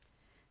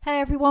Hey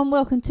everyone,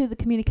 welcome to the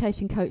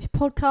Communication Coach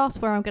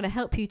podcast, where I'm going to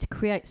help you to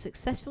create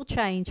successful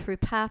change through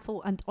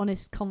powerful and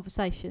honest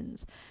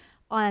conversations.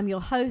 I am your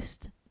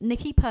host,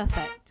 Nicky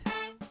Perfect.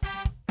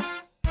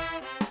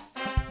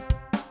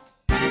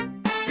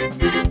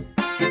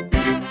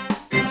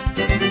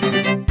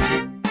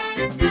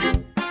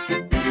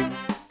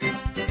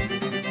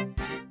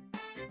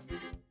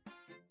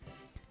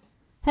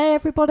 Hey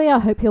everybody, I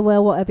hope you're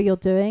well whatever you're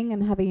doing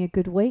and having a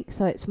good week.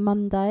 So it's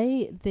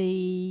Monday,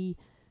 the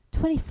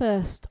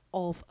 21st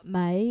of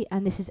May,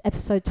 and this is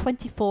episode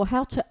 24,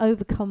 How to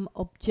Overcome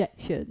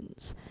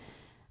Objections.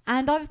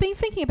 And I've been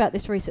thinking about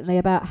this recently,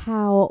 about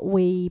how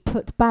we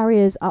put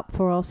barriers up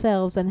for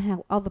ourselves and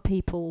how other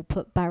people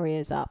put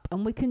barriers up.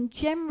 And we can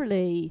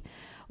generally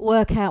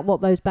work out what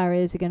those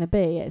barriers are going to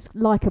be. It's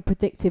like a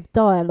predictive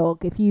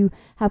dialogue. If you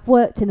have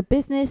worked in a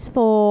business,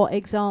 for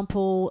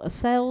example, a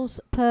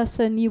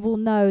salesperson, you will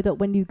know that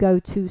when you go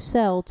to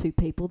sell to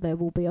people, there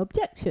will be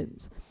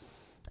objections.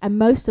 And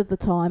most of the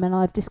time, and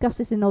I've discussed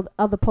this in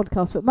other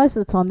podcasts, but most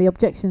of the time the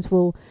objections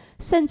will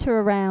centre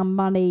around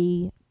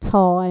money,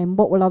 time,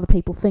 what will other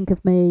people think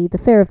of me, the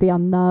fear of the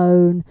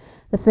unknown,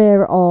 the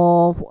fear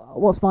of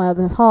what's my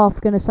other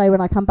half going to say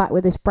when I come back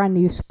with this brand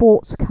new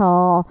sports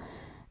car.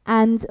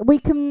 And we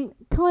can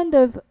kind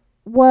of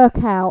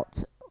work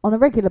out on a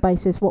regular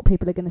basis what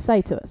people are going to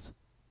say to us.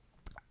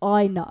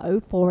 I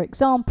know, for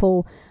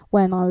example,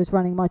 when I was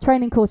running my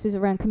training courses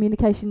around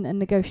communication and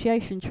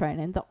negotiation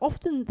training, that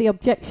often the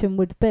objection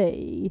would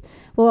be,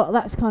 well,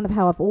 that's kind of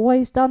how I've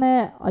always done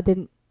it. I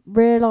didn't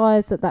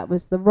realise that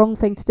was the wrong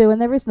thing to do.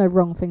 And there is no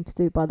wrong thing to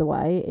do, by the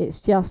way.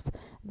 It's just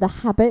the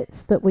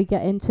habits that we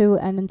get into.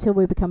 And until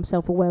we become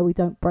self-aware, we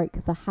don't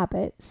break the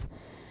habits.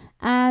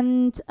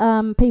 And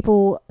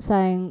people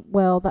saying,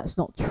 well, that's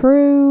not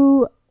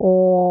true,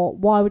 or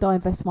why would I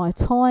invest my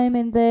time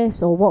in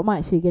this, or what am I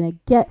actually going to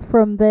get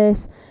from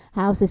this,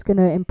 how's this going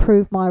to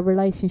improve my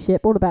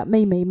relationship, all about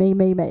me,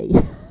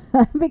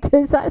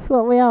 because that's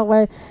what we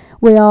are,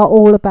 we are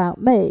all about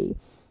me.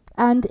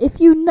 And if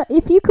you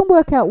can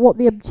work out what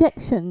the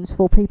objections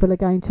for people are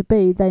going to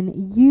be, then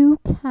you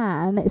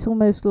can, it's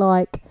almost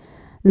like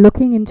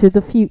looking into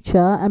the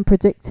future and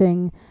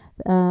predicting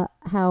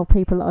how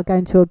people are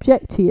going to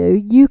object to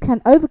you. You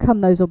can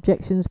overcome those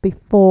objections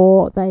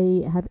before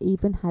they have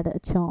even had a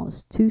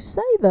chance to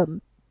say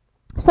them.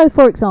 So,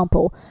 for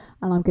example,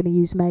 and I'm going to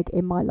use Meg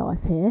in my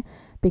life here,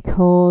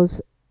 because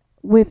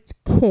with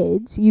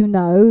kids, you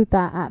know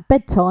that at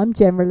bedtime,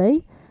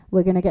 generally,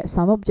 we're going to get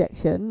some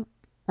objection,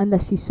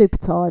 unless she's super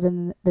tired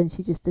and then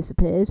she just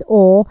disappears.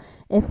 Or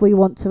if we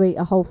want to eat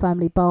a whole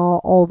family bar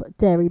of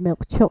dairy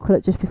milk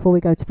chocolate just before we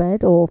go to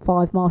bed, or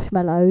 5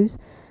 marshmallows,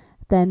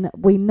 then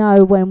we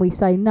know when we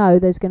say no,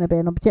 there's going to be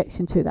an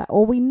objection to that.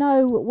 Or we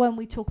know when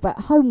we talk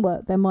about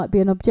homework, there might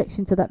be an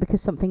objection to that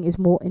because something is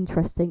more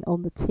interesting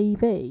on the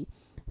TV.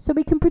 So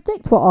we can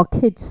predict what our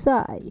kids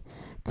say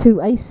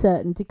to a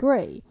certain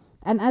degree.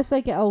 And as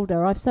they get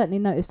older, I've certainly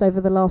noticed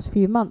over the last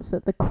few months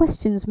that the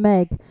questions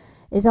Meg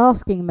is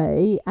asking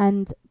me,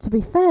 and to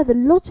be fair, the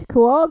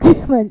logical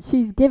argument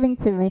she's giving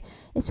to me,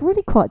 it's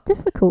really quite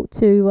difficult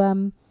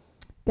to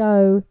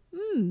go,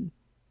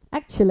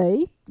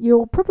 actually,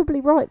 you're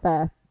probably right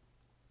there.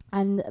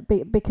 And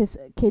because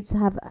kids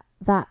have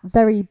that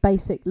very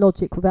basic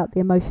logic without the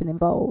emotion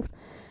involved.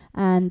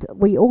 And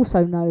we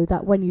also know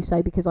that when you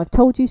say, because I've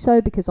told you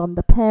so, because I'm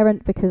the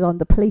parent, because I'm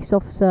the police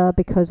officer,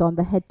 because I'm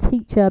the head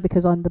teacher,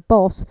 because I'm the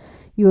boss,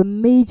 you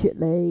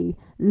immediately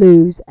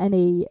lose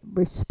any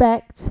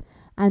respect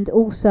and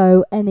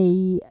also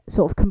any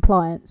sort of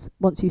compliance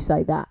once you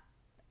say that.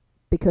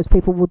 Because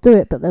people will do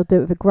it, but they'll do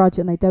it with a grudge,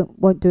 and they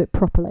won't do it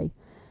properly.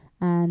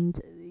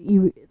 And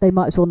they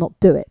might as well not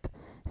do it.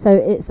 So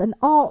it's an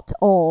art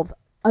of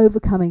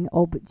overcoming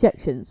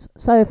objections.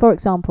 So, for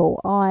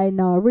example, I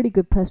know a really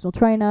good personal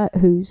trainer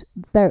who's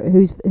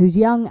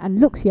young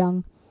and looks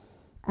young,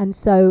 and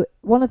so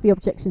one of the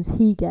objections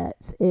he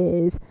gets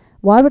is,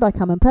 why would I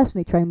come and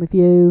personally train with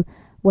you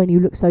when you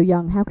look so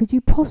young? How could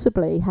you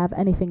possibly have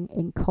anything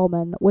in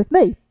common with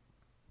me?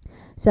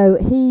 So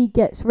he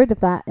gets rid of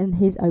that in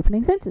his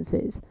opening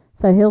sentences.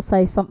 So he'll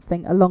say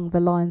something along the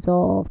lines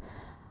of,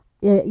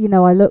 you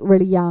know, I look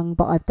really young,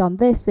 but I've done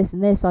this, this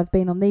and this. I've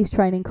been on these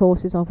training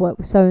courses. I've worked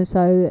with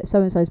so-and-so.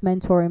 So-and-so's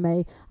mentoring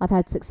me. I've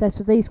had success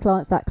with these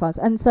clients, that clients.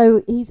 And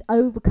so he's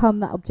overcome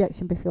that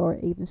objection before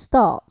it even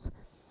starts.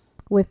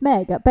 With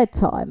Meg, at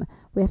bedtime,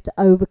 we have to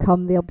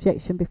overcome the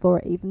objection before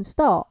it even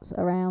starts,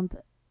 around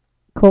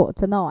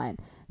 8:45.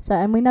 So,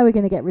 and we know we're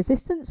going to get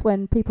resistance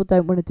when people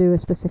don't want to do a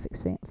specific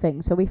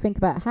thing. So we think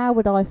about, how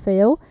would I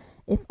feel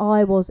if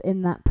I was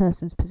in that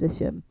person's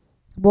position?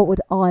 What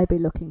would I be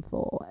looking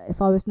for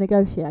if I was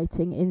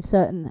negotiating in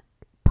certain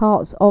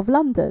parts of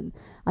London?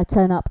 I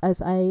turn up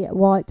as a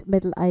white,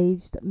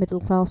 middle-aged,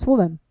 middle-class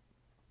woman.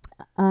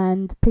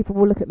 And people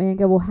will look at me and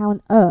go, well, how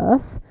on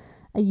earth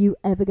are you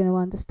ever going to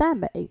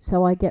understand me?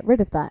 So I get rid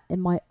of that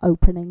in my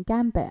opening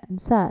gambit and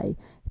say,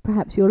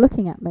 perhaps you're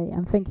looking at me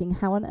and thinking,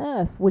 how on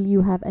earth will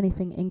you have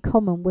anything in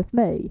common with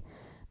me?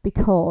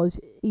 Because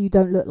you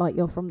don't look like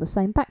you're from the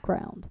same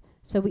background.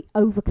 So we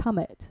overcome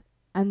it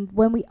And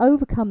when we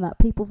overcome that,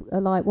 people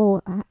are like,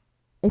 well,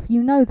 if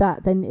you know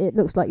that, then it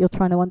looks like you're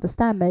trying to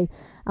understand me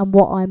and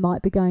what I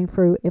might be going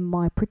through in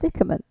my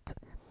predicament.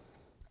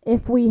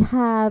 If we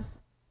have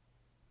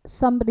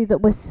somebody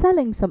that we're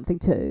selling something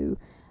to,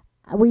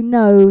 we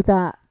know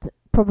that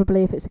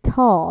probably if it's a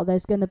car,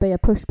 there's going to be a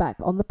pushback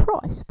on the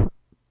price,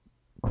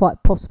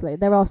 quite possibly.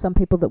 There are some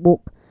people that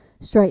walk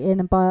straight in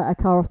and buy a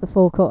car off the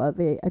forecourt at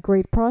the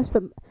agreed price,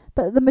 but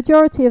the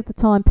majority of the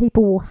time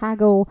people will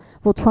haggle,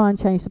 will try and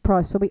change the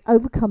price. So we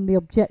overcome the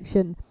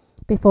objection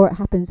before it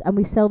happens, and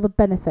we sell the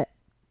benefit.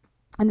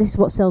 And this is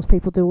what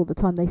salespeople do all the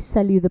time. They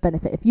sell you the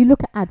benefit. If you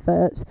look at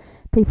adverts,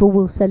 people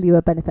will sell you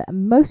a benefit.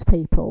 And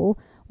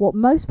what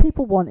most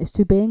people want is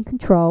to be in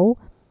control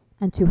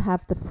and to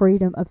have the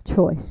freedom of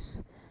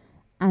choice.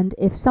 And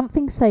if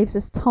something saves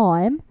us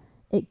time,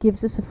 it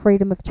gives us a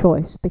freedom of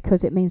choice,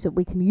 because it means that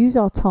we can use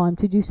our time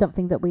to do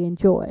something that we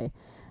enjoy.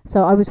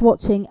 So I was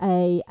watching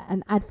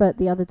an advert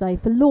the other day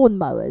for lawn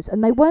mowers,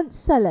 and they weren't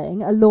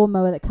selling a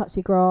lawnmower that cuts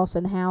your grass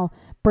and how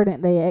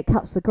brilliantly it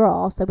cuts the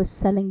grass. They were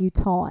selling you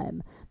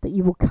time, that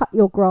you will cut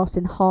your grass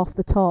in half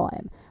the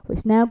time,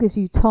 which now gives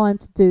you time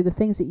to do the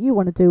things that you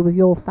want to do with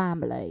your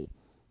family.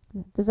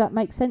 Does that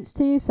make sense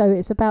to you? So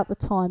it's about the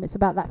time, it's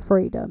about that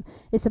freedom,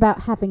 it's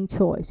about having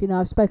choice. You know,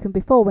 I've spoken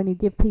before, when you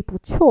give people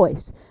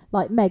choice,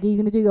 like Meg, are you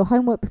going to do your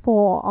homework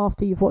before or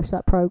after you've watched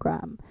that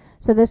program?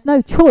 So there's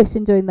no choice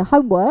in doing the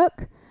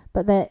homework,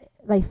 but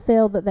they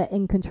feel that they're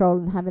in control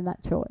and having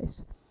that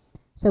choice.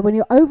 So when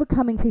you're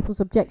overcoming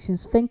people's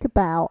objections, think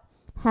about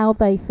how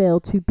they feel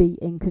to be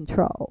in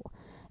control.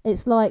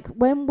 It's like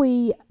when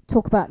we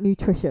talk about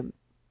nutrition,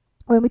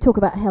 when we talk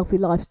about a healthy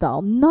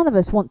lifestyle, none of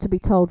us want to be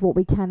told what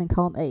we can and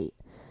can't eat.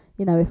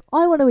 You know, if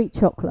I want to eat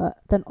chocolate,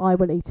 then I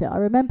will eat it. I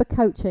remember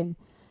coaching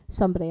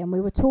somebody, and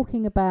we were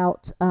talking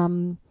about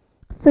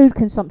food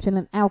consumption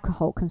and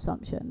alcohol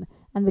consumption.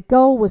 And the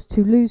goal was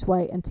to lose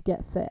weight and to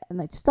get fit. And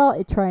they'd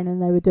started training,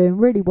 they were doing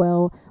really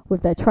well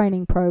with their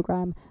training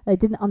program. They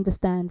didn't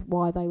understand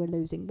why they were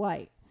losing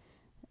weight.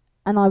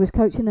 And I was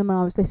coaching them, and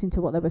I was listening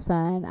to what they were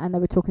saying, and they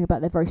were talking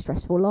about their very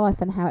stressful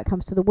life and how it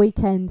comes to the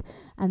weekend,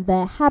 and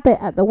their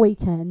habit at the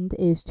weekend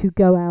is to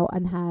go out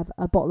and have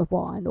a bottle of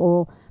wine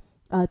or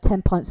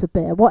 10 pints of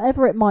beer,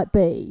 whatever it might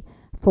be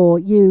for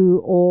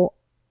you or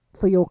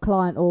for your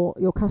client or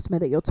your customer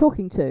that you're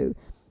talking to.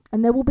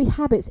 And there will be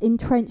habits,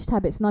 entrenched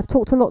habits, and I've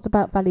talked a lot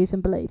about values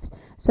and beliefs.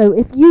 So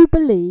if you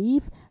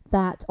believe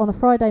that on a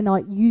Friday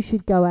night you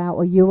should go out,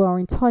 or you are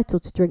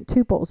entitled to drink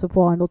 2 bottles of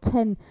wine or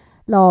 10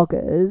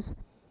 lagers,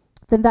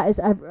 then that is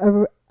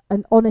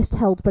an honest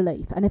held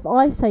belief. And if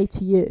I say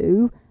to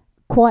you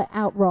quite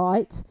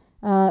outright,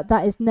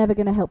 that is never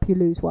going to help you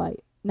lose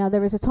weight. Now,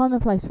 there is a time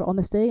and place for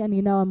honesty, and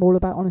you know I'm all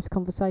about honest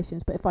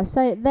conversations. But if I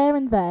say it there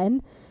and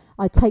then,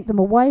 I take them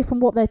away from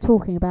what they're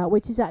talking about,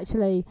 which is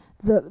actually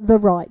the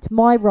right,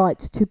 my right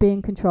to be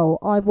in control.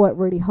 I've worked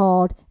really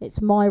hard.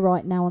 It's my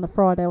right now on a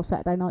Friday or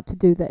Saturday night to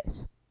do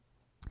this.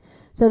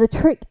 So the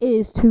trick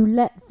is to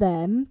let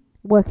them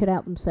work it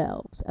out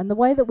themselves. And the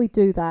way that we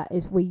do that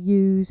is we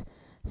use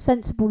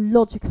sensible,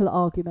 logical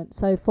arguments.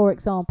 So, for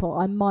example,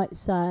 I might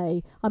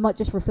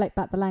just reflect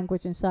back the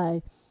language and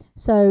say,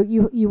 so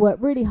you work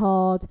really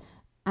hard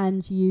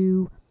and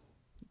you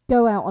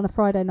go out on a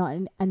Friday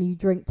night and you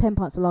drink 10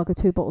 pints of lager,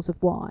 2 bottles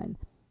of wine,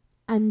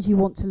 and you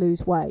want to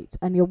lose weight,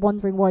 and you're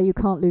wondering why you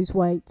can't lose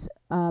weight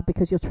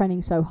because you're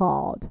training so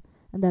hard.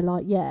 And they're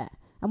like, yeah.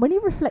 And when you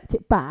reflect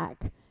it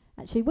back,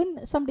 actually,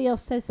 when somebody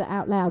else says that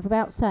out loud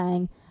without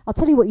saying, I'll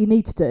tell you what you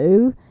need to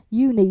do.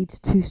 You need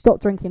to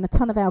stop drinking a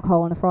ton of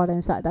alcohol on a Friday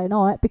and Saturday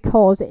night,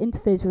 because it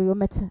interferes with your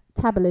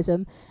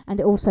metabolism, and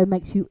it also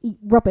makes you eat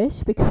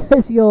rubbish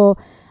because your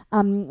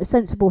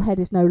sensible head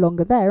is no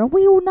longer there. And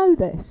we all know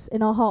this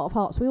in our heart of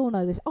hearts. We all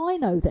know this. I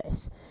know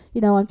this.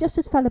 You know, I'm just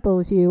as fallible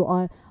as you.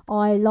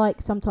 I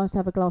like sometimes to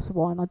have a glass of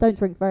wine. I don't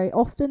drink very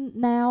often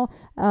now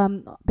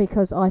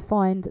because I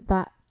find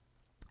that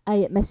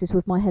it messes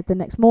with my head the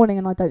next morning,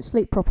 and I don't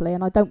sleep properly,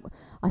 and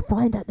I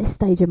find at this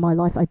stage in my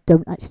life I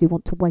don't actually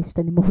want to waste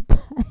any more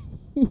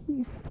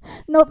days.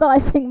 Not that I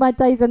think my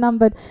days are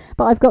numbered,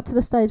 but I've got to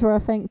the stage where I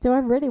think, do I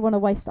really want to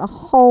waste a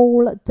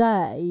whole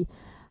day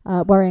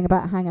worrying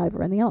about a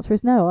hangover? And the answer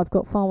is no. I've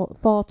got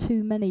far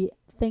too many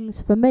things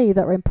for me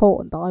that are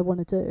important that I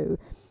want to do.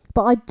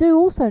 But I do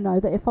also know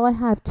that if I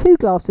have 2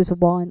 glasses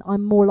of wine,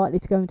 I'm more likely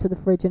to go into the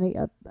fridge and eat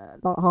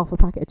like half a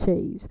packet of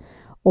cheese,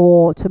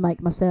 or to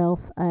make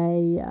myself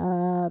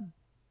a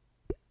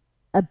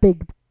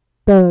big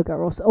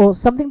burger or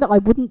something that I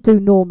wouldn't do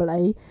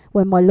normally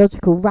when my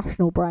logical,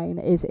 rational brain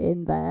is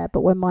in there.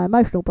 But when my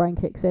emotional brain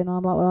kicks in,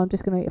 I'm like, well, I'm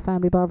just going to eat a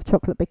family bar of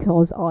chocolate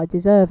because I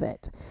deserve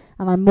it.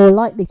 And I'm more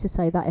likely to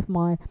say that if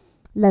my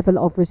level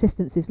of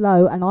resistance is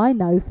low. And I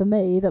know for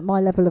me that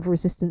my level of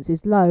resistance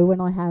is low when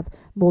I have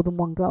more than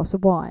 1 glass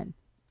of wine.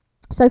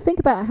 So think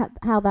about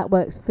how that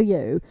works for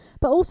you.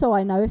 But also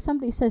I know if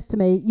somebody says to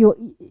me,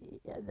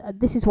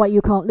 this is why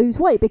you can't lose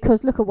weight,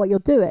 because look at what you're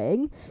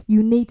doing,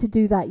 you need to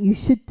do that, you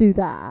should do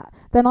that,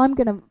 then I'm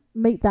going to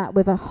meet that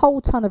with a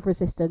whole ton of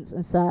resistance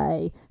and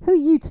say, who are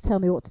you to tell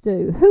me what to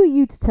do? Who are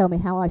you to tell me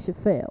how I should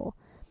feel?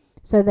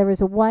 So there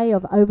is a way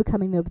of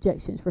overcoming the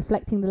objections,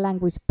 reflecting the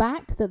language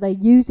back that they're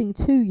using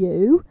to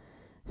you,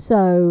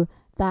 so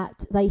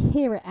that they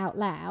hear it out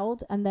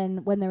loud, and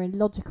then when they're in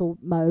logical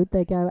mode,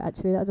 they go,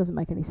 actually, that doesn't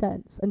make any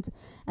sense. And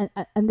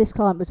this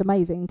client was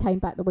amazing and came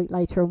back the week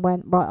later and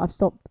went, right, I've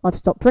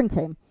stopped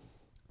drinking,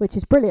 which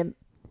is brilliant.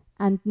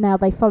 And now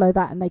they follow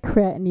that and they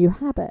create a new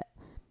habit.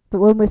 But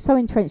when we're so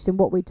entrenched in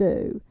what we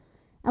do,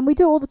 and we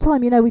do all the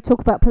time, we talk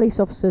about police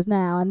officers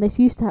now, and this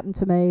used to happen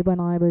to me when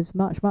I was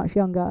much, much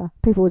younger.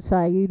 People would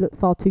say, you look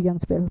far too young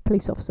to be a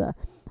police officer.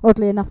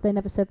 Oddly enough, they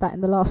never said that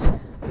in the last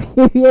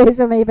few years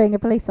of me being a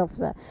police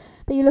officer.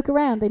 But you look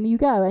around and you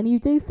go and you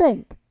do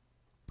think,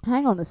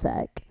 hang on a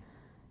sec,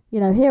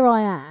 here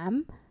I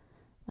am.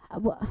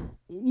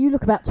 You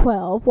look about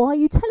 12. Why are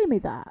you telling me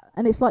that?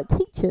 And it's like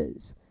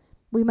teachers.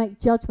 We make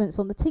judgments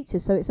on the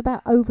teachers. So it's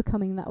about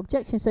overcoming that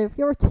objection. So if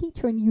you're a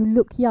teacher and you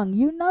look young,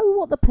 you know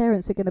what the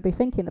parents are going to be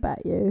thinking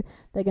about you.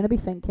 They're going to be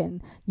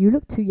thinking, you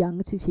look too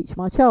young to teach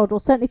my child, or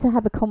certainly to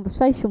have a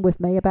conversation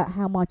with me about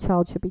how my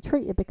child should be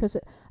treated, because,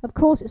 of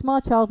course, it's my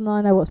child and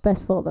I know what's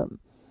best for them.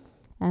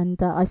 And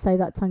I say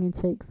that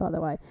tongue-in-cheek, by the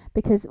way,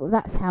 because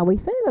that's how we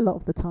feel a lot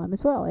of the time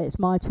as well. It's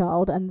my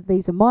child, and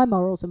these are my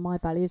morals and my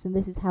values, and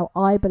this is how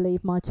I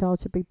believe my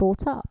child should be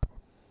brought up.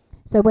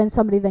 So when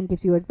somebody then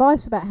gives you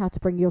advice about how to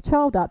bring your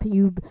child up,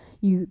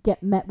 you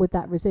get met with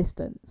that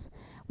resistance.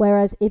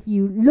 Whereas if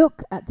you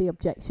look at the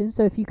objection,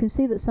 so if you can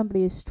see that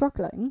somebody is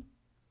struggling,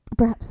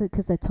 perhaps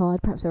because they're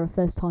tired, perhaps they're a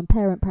first-time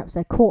parent, perhaps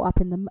they're caught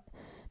up in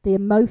the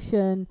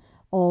emotion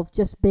of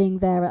just being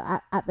there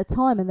at the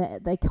time,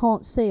 and they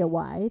can't see a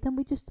way, then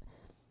we just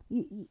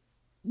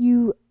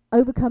you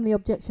overcome the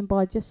objection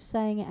by just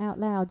saying it out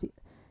loud.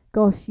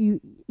 Gosh,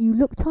 you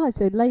look tired,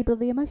 so label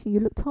the emotion. You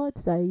look tired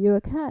today, are you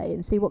okay?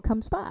 And see what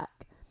comes back.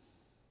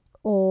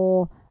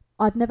 Or,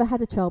 I've never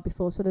had a child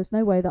before, so there's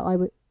no way that I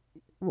would,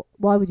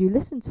 why would you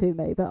listen to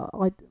me? But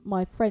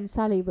my friend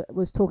Sally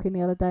was talking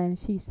the other day, and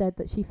she said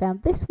that she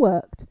found this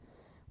worked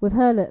with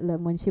her little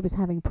one when she was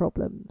having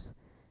problems.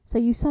 So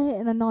you say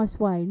it in a nice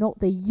way, not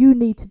the you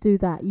need to do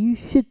that, you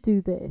should do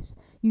this,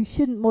 you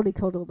shouldn't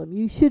mollycoddle them,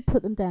 you should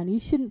put them down, you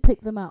shouldn't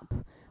pick them up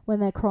when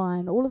they're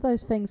crying, all of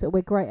those things that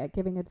we're great at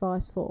giving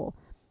advice for,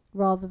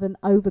 rather than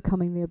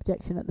overcoming the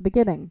objection at the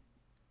beginning.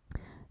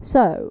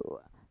 So,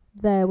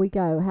 there we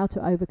go, how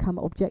to overcome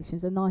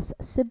objections. A nice,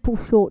 simple,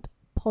 short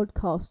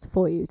podcast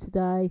for you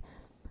today,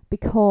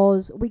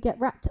 because we get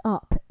wrapped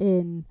up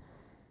in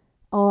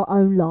our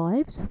own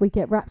lives, we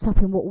get wrapped up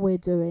in what we're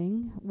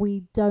doing.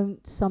 We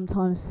don't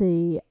sometimes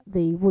see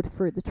the wood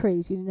through the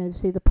trees,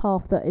 see the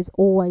path that is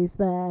always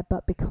there,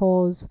 but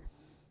because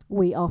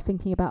we are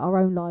thinking about our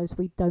own lives,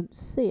 we don't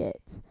see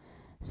it.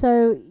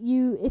 So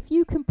if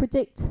you can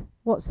predict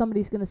what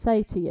somebody's going to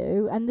say to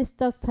you, and this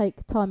does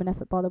take time and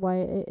effort, by the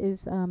way, it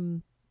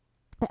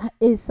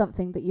is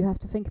something that you have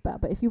to think about.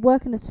 But if you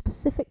work in a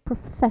specific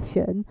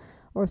profession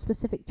or a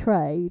specific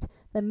trade,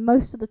 then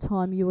most of the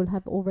time you will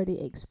have already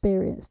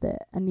experienced it,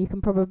 and you can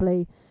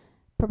probably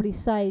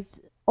say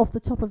off the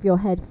top of your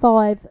head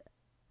 5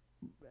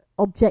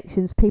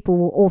 objections people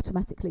will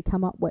automatically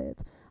come up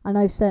with. I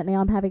know certainly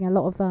I'm having a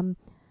lot of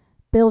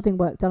building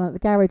work done at the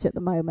garage at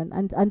the moment,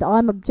 and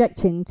I'm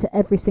objecting to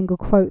every single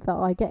quote that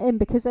I get in,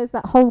 because there's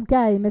that whole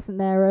game, isn't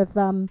there, of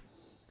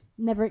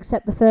never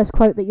accept the first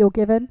quote that you're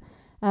given,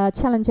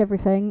 challenge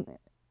everything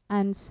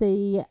and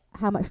see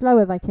how much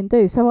lower they can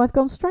do. So I've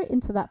gone straight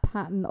into that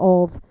pattern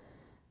of,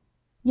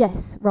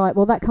 yes, right,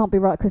 well that can't be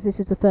right because this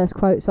is the first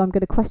quote, so I'm going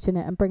to question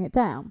it and bring it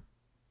down.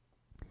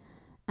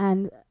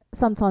 And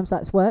sometimes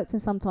that's worked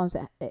and sometimes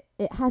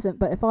it hasn't,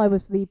 but if I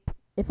was the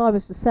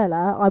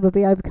seller, I would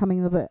be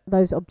overcoming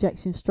those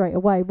objections straight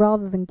away,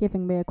 rather than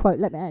giving me a quote.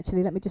 Let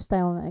me just stay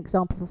on an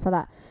example for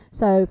that.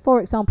 So,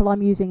 for example,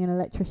 I'm using an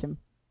electrician,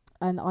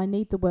 and I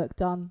need the work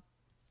done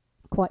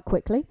quite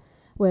quickly.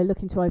 We're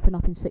looking to open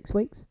up in 6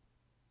 weeks.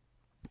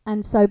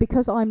 And so,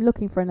 because I'm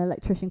looking for an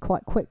electrician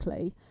quite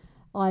quickly,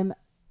 I'm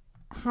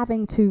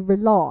having to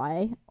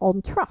rely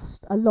on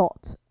trust a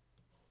lot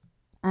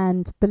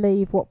and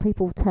believe what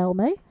people tell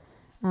me.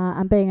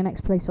 And being an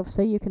ex-police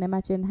officer, you can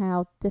imagine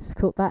how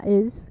difficult that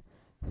is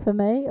for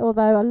me.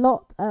 Although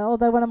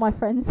one of my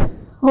friends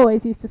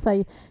always used to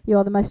say, "You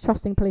are the most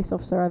trusting police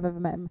officer I've ever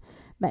met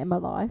in my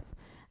life."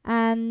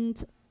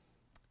 And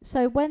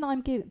so when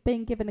I'm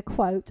being given a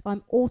quote,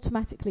 I'm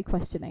automatically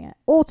questioning it.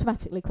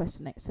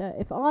 So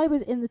if I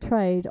was in the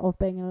trade of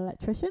being an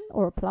electrician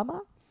or a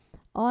plumber,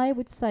 I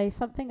would say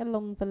something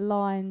along the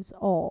lines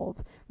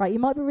of, right, you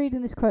might be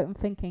reading this quote and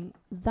thinking,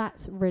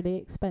 that's really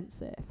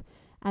expensive.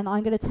 And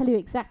I'm going to tell you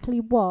exactly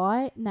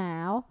why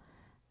now,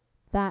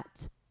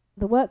 that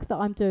the work that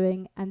I'm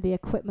doing and the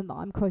equipment that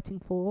I'm quoting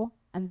for,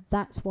 and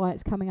that's why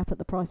it's coming up at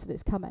the price that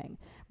it's coming.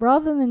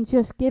 Rather than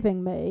just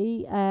giving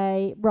me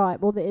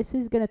this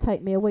is going to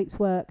take me a week's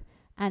work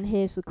and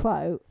here's the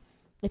quote.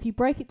 If you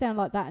break it down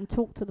like that and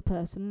talk to the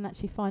person and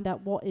actually find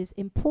out what is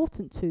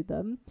important to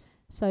them.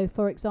 So,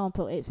 for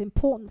example, it's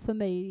important for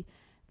me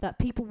that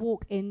people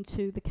walk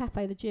into the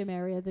cafe, the gym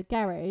area, the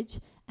garage,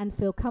 and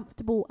feel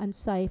comfortable and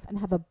safe and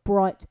have a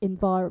bright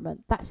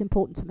environment. That's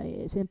important to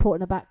me. It's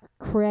important about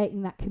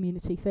creating that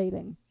community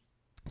feeling.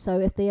 So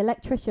if the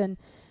electrician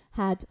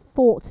had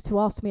thought to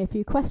ask me a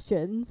few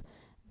questions,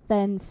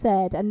 then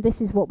said, and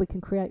this is what we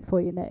can create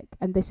for you, Nick,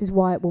 and this is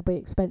why it will be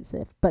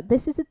expensive, but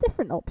this is a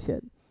different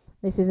option.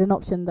 This is an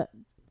option that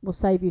will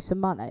save you some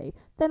money,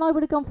 then I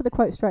would have gone for the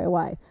quote straight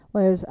away.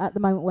 Whereas at the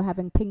moment we're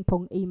having ping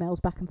pong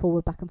emails back and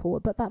forward,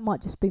 but that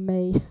might just be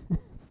me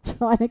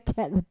trying to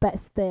get the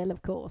best deal,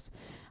 of course.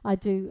 I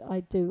do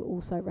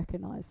also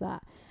recognise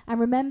that. And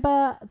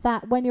remember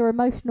that when you're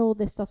emotional,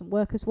 this doesn't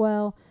work as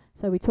well.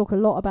 So we talk a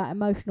lot about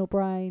emotional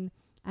brain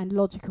and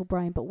logical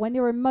brain, but when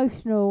you're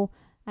emotional,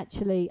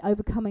 actually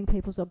overcoming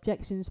people's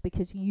objections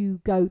because you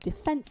go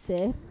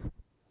defensive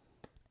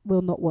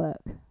will not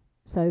work.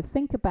 So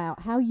think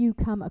about how you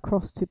come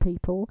across to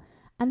people,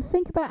 and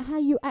think about how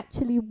you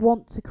actually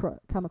want to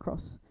come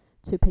across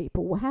to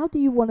people. How do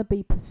you want to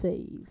be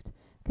perceived?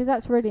 Because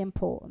that's really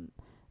important.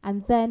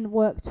 And then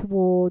work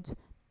towards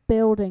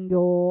building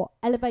your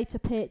elevator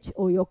pitch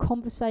or your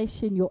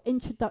conversation, your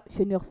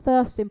introduction, your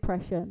first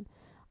impression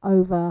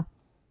over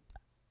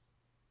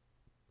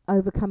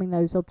overcoming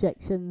those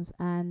objections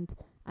and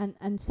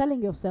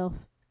selling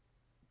yourself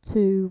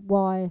to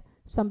why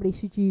somebody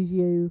should use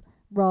you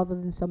rather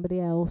than somebody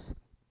else,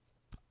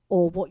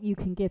 or what you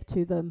can give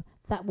to them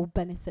that will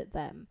benefit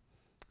them.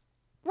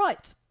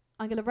 Right,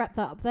 I'm going to wrap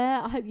that up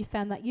there. I hope you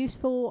found that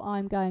useful.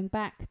 I'm going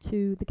back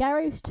to the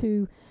garage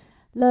to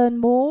learn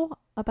more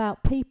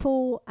about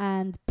people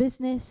and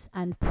business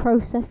and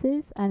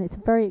processes, and it's a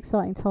very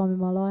exciting time in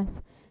my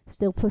life.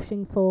 Still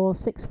pushing for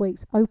 6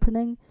 weeks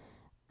opening,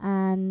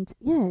 and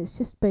yeah, it's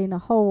just been a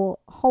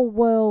whole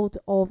world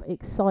of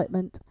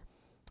excitement,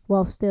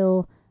 while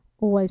still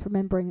always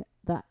remembering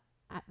that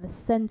at the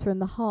centre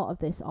and the heart of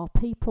this are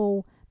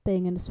people,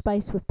 being in a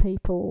space with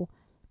people,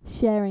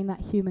 sharing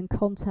that human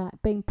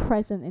contact, being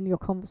present in your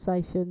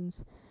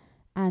conversations,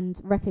 and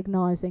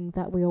recognising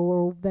that we are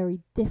all very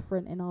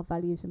different in our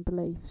values and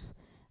beliefs,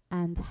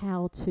 and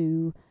how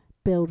to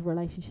build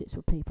relationships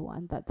with people.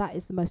 And that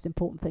is the most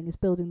important thing, is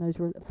building those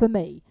for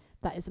me,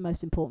 that is the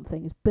most important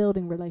thing, is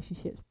building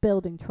relationships,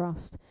 building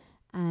trust,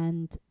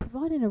 and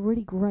providing a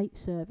really great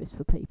service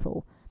for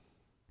people.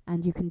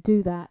 And you can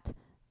do that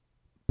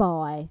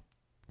by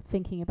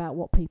thinking about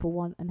what people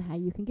want and how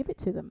you can give it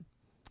to them.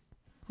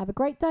 Have a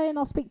great day, and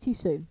I'll speak to you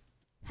soon.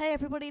 Hey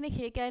everybody,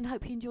 Nicky again.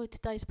 Hope you enjoyed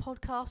today's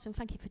podcast, and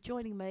thank you for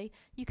joining me.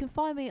 You can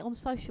find me on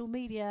social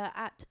media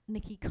at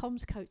Nicky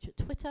Comms Coach at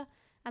Twitter,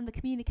 and the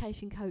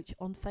Communication Coach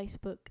on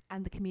Facebook,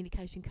 and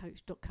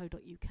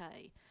thecommunicationcoach.co.uk.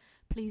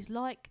 Please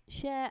like,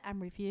 share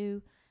and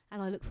review,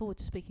 and I look forward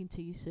to speaking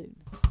to you soon.